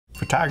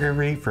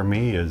Photography for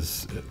me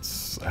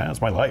it's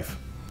my life.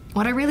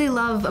 What I really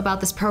love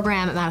about this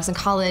program at Madison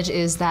College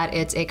is that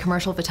it's a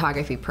commercial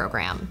photography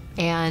program,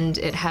 and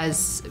it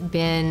has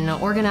been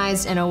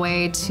organized in a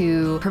way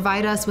to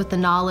provide us with the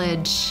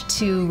knowledge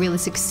to really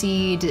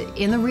succeed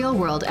in the real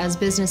world as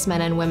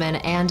businessmen and women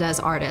and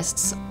as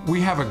artists. We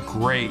have a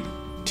great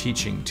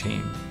teaching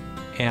team,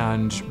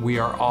 and we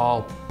are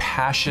all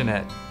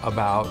passionate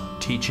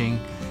about teaching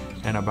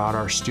and about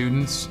our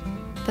students.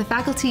 The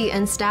faculty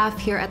and staff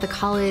here at the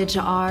college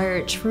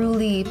are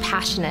truly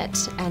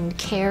passionate and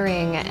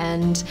caring,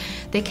 and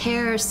they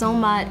care so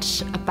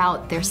much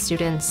about their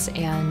students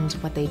and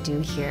what they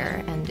do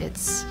here, and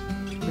it's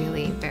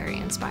really very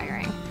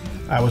inspiring.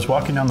 I was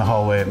walking down the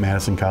hallway at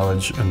Madison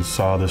College and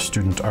saw the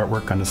student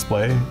artwork on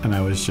display, and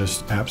I was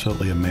just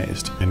absolutely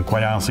amazed. And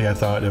quite honestly, I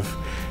thought if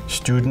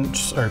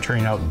students are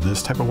turning out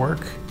this type of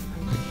work,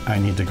 I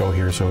need to go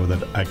here so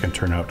that I can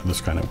turn out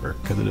this kind of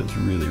work, because it is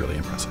really, really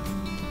impressive.